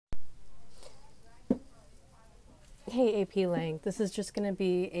Hey AP Lang, this is just going to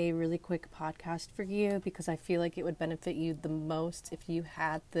be a really quick podcast for you because I feel like it would benefit you the most if you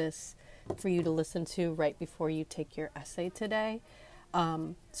had this for you to listen to right before you take your essay today. So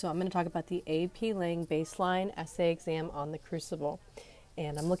I'm going to talk about the AP Lang Baseline Essay Exam on the Crucible.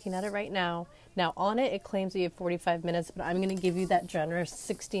 And I'm looking at it right now. Now on it, it claims that you have 45 minutes, but I'm going to give you that generous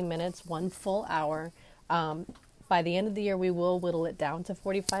 60 minutes, 1 full hour. By the end of the year, we will whittle it down to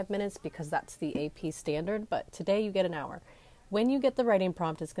 45 minutes because that's the AP standard, but today you get an hour. When you get the writing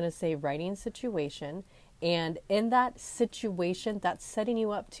prompt, it's going to say writing situation, and in that situation, that's setting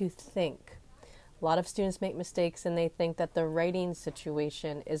you up to think. A lot of students make mistakes and they think that the writing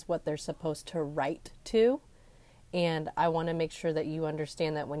situation is what they're supposed to write to, and I want to make sure that you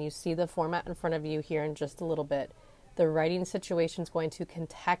understand that when you see the format in front of you here in just a little bit, the writing situation is going to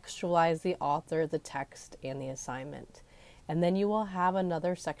contextualize the author, the text, and the assignment. And then you will have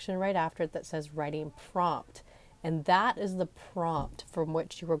another section right after it that says writing prompt. And that is the prompt from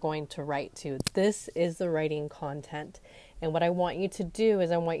which you are going to write to. This is the writing content. And what I want you to do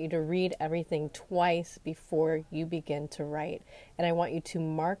is I want you to read everything twice before you begin to write. And I want you to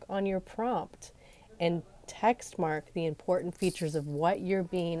mark on your prompt and text mark the important features of what you're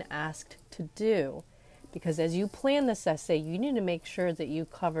being asked to do. Because as you plan this essay, you need to make sure that you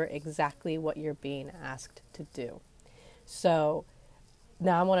cover exactly what you're being asked to do. So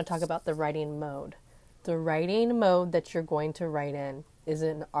now I want to talk about the writing mode. The writing mode that you're going to write in is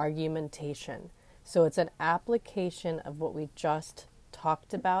an argumentation. So it's an application of what we just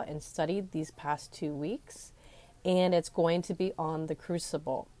talked about and studied these past 2 weeks. And it's going to be on the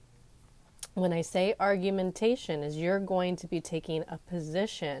Crucible. When I say argumentation, is you're going to be taking a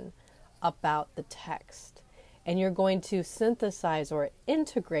position about the text, and you're going to synthesize or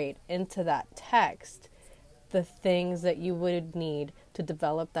integrate into that text the things that you would need to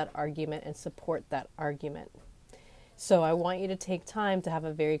develop that argument and support that argument. So I want you to take time to have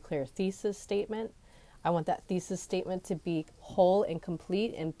a very clear thesis statement. I want that thesis statement to be whole and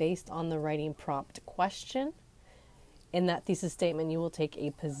complete and based on the writing prompt question. In that thesis statement, you will take a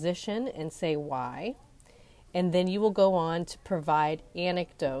position and say why, and then you will go on to provide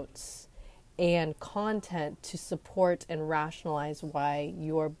anecdotes and content to support and rationalize why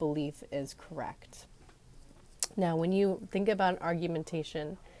your belief is correct. Now, when you think about an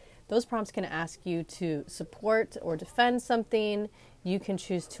argumentation, those prompts can ask you to support or defend something. You can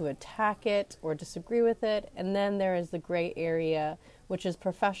choose to attack it or disagree with it. And then there is the gray area, which is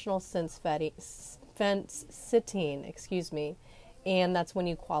professional fence sitting, and that's when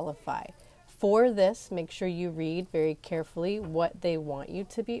you qualify. For this, make sure you read very carefully what they want you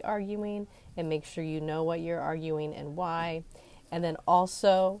to be arguing and make sure you know what you're arguing and why. And then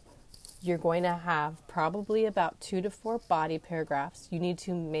also, you're going to have probably about 2 to 4 body paragraphs. You need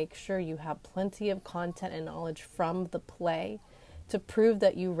to make sure you have plenty of content and knowledge from the play to prove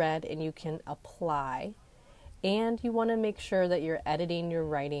that you read and you can apply. And you want to make sure that you're editing your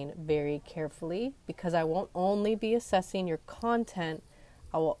writing very carefully, because I won't only be assessing your content,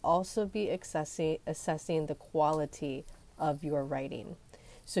 I will also be assessing the quality of your writing.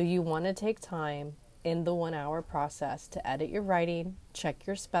 So you want to take time in the 1 hour process to edit your writing, check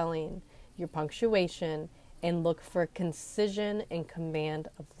your spelling, your punctuation, and look for concision and command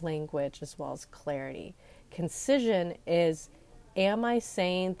of language as well as clarity. Concision is, am I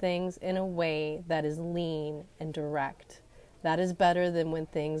saying things in a way that is lean and direct? That is better than when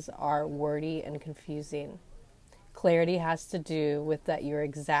things are wordy and confusing. Clarity has to do with that you're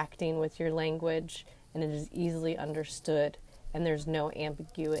exacting with your language and it is easily understood and there's no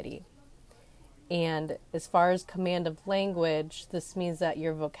ambiguity. And as far as command of language, this means that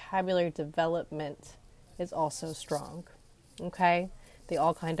your vocabulary development is also strong. Okay? They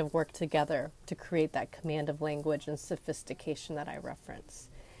all kind of work together to create that command of language and sophistication that I reference.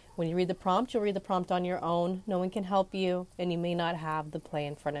 When you read the prompt, you'll read the prompt on your own. No one can help you, and you may not have the play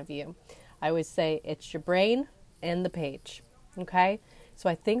in front of you. I always say it's your brain and the page. Okay? So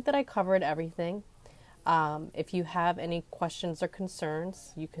I think that I covered everything. If you have any questions or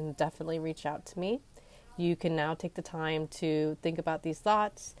concerns, you can definitely reach out to me. You can now take the time to think about these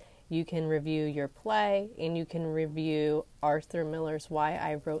thoughts. You can review your play, and you can review Arthur Miller's Why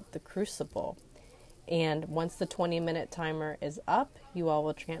I Wrote the Crucible. And once the 20-minute timer is up, you all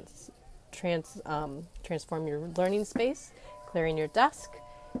will transform your learning space, clearing your desk,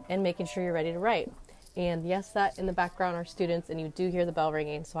 and making sure you're ready to write. And yes, that in the background are students, and you do hear the bell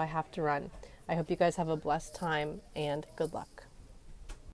ringing, so I have to run. I hope you guys have a blessed time, and good luck.